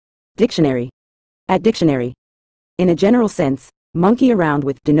Dictionary. At dictionary. In a general sense, monkey around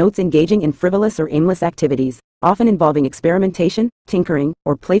with denotes engaging in frivolous or aimless activities, often involving experimentation, tinkering,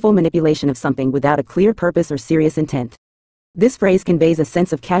 or playful manipulation of something without a clear purpose or serious intent. This phrase conveys a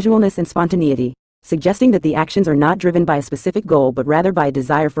sense of casualness and spontaneity, suggesting that the actions are not driven by a specific goal but rather by a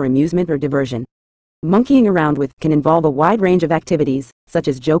desire for amusement or diversion. Monkeying around with can involve a wide range of activities, such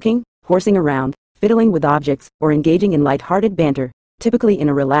as joking, horsing around, fiddling with objects, or engaging in light-hearted banter, typically in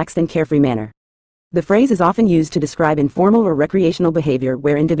a relaxed and carefree manner. The phrase is often used to describe informal or recreational behavior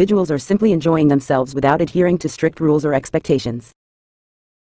where individuals are simply enjoying themselves without adhering to strict rules or expectations.